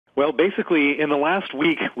Well, basically, in the last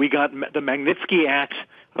week, we got the Magnitsky Act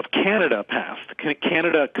of Canada passed.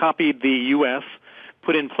 Canada copied the U.S.,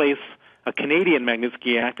 put in place a Canadian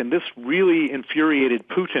Magnitsky Act, and this really infuriated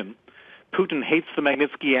Putin. Putin hates the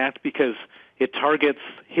Magnitsky Act because it targets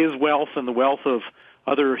his wealth and the wealth of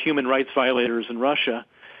other human rights violators in Russia.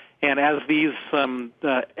 And as these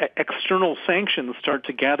external sanctions start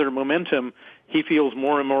to gather momentum, he feels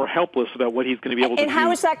more and more helpless about what he's going to be able to do. And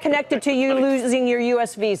how is that connected to you losing your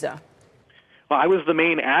U.S. visa? Well, I was the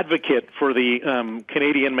main advocate for the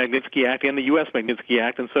Canadian Magnitsky Act and the U.S. Magnitsky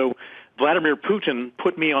Act, and so Vladimir Putin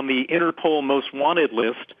put me on the Interpol Most Wanted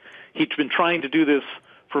list. He's been trying to do this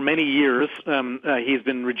for many years. He's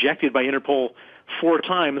been rejected by Interpol 4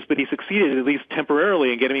 times, but he succeeded, at least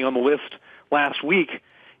temporarily, in getting me on the list last week.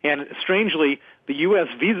 And strangely, the U.S.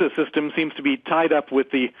 visa system seems to be tied up with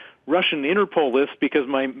the Russian Interpol list because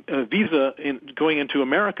my visa going into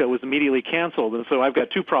America was immediately canceled. And so I've got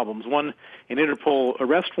 2 problems. 1, an Interpol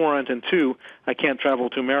arrest warrant, and 2, I can't travel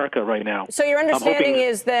to America right now. So your understanding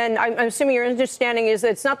is then, I'm assuming your understanding is that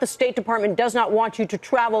it's not the State Department does not want you to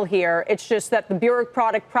travel here. It's just that the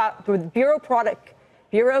bureaucratic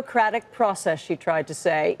process, she tried to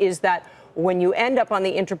say, is that when you end up on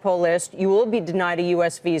the Interpol list, you will be denied a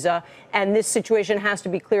U.S. visa, and this situation has to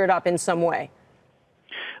be cleared up in some way.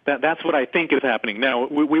 That's what I think is happening. Now,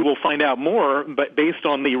 we will find out more, but based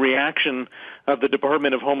on the reaction of the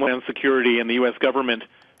Department of Homeland Security and the U.S. government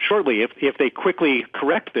shortly, if they quickly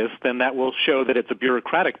correct this, then that will show that it's a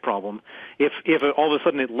bureaucratic problem. If all of a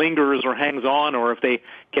sudden it lingers or hangs on, or if they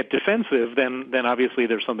get defensive, then obviously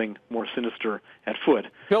there's something more sinister at foot.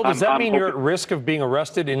 Bill, does that mean you're at risk of being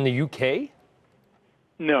arrested in the U.K.?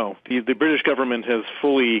 No. The British government has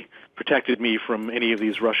fully protected me from any of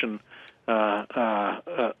these Russian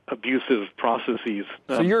abusive processes.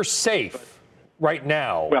 So you're safe right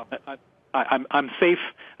now. Well, I'm safe.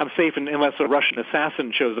 I'm safe unless a Russian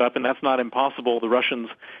assassin shows up, and that's not impossible. The Russians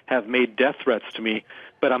have made death threats to me,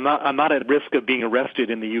 but I'm not at risk of being arrested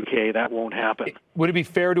in the UK. That won't happen. Would it be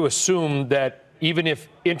fair to assume that even if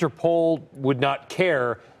Interpol would not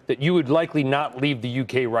care, that you would likely not leave the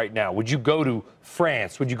UK right now? Would you go to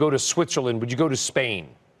France? Would you go to Switzerland? Would you go to Spain?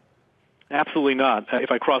 Absolutely not. If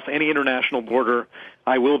I cross any international border,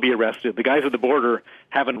 I will be arrested. The guys at the border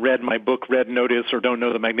haven't read my book, Red Notice, or don't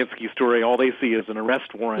know the Magnitsky story. All they see is an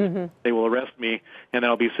arrest warrant. Mm-hmm. They will arrest me, and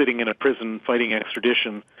I'll be sitting in a prison fighting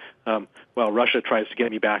extradition while Russia tries to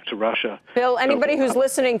get me back to Russia. Bill, anybody who's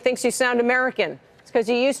listening thinks you sound American. It's because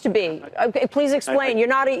you used to be. Okay, please explain. You're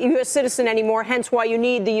not a U.S. citizen anymore, hence why you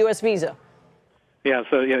need the U.S. visa. Yeah,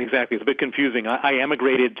 exactly. It's a bit confusing. I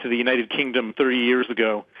emigrated to the United Kingdom 30 years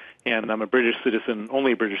ago, and I'm a British citizen,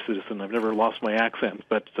 only a British citizen. I've never lost my accent,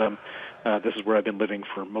 but this is where I've been living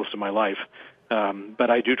for most of my life.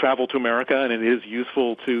 But I do travel to America, and it is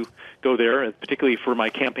useful to go there, particularly for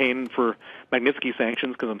my campaign for Magnitsky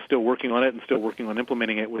sanctions, because I'm still working on it and still working on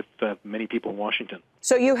implementing it with many people in Washington.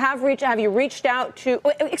 So you have you reached out to,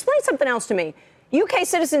 explain something else to me. UK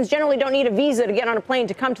citizens generally don't need a visa to get on a plane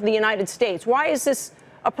to come to the United States. Why is this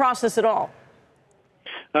a process at all?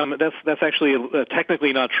 That's actually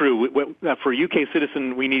technically not true. For a UK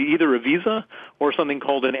citizen, we need either a visa or something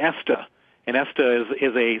called an ESTA. An ESTA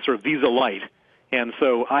is a sort of visa light. And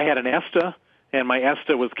so I had an ESTA, and my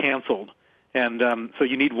ESTA was canceled. And so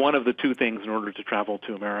you need one of the 2 things in order to travel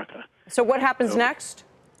to America. So what happens next?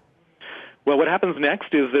 Well, what happens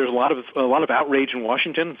next is there's a lot of outrage in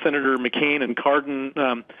Washington. Senator McCain and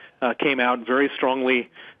Cardin came out very strongly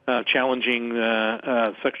challenging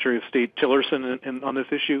Secretary of State Tillerson on this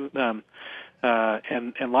issue,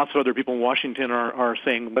 and lots of other people in Washington are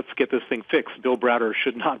saying, let's get this thing fixed. Bill Browder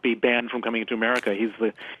should not be banned from coming into America. He's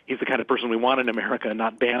the kind of person we want in America,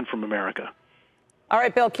 not banned from America. All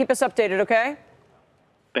right, Bill, keep us updated, okay?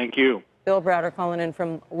 Thank you. Bill Browder calling in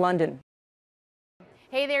from London.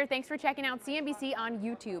 Hey there, thanks for checking out CNBC on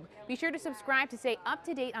YouTube. Be sure to subscribe to stay up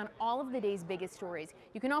to date on all of the day's biggest stories.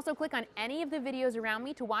 You can also click on any of the videos around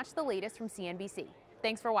me to watch the latest from CNBC.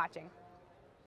 Thanks for watching.